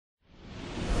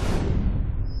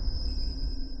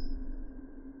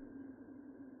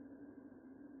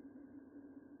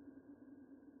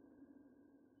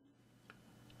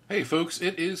Hey folks,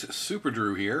 it is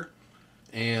Supradrew here,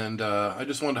 and I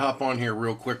just wanted to hop on here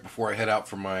real quick before I head out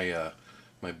for my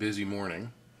busy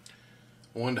morning.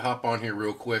 I wanted to hop on here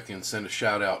real quick and send a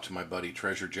shout out to my buddy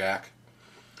Treasure Jack.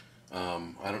 I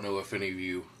don't know if any of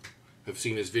you have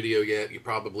seen his video yet. You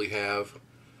probably have.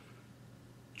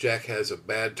 Jack has a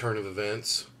bad turn of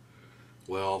events.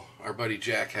 Well, our buddy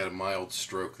Jack had a mild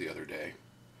stroke the other day,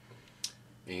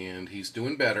 and he's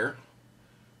doing better.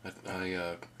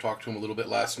 I talked to him a little bit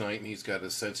last night, and he's got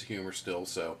a sense of humor still,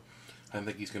 so I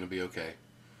think he's going to be okay.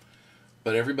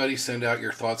 But everybody send out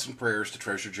your thoughts and prayers to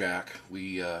Treasure Jack.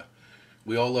 We all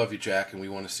love you, Jack, and we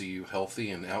want to see you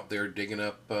healthy and out there digging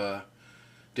up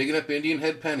Indian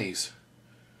head pennies.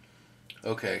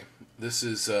 Okay, this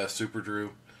is Supradrew.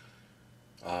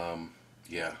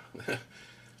 Yeah.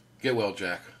 Get well,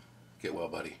 Jack. Get well,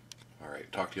 buddy. All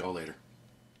right, talk to you all later.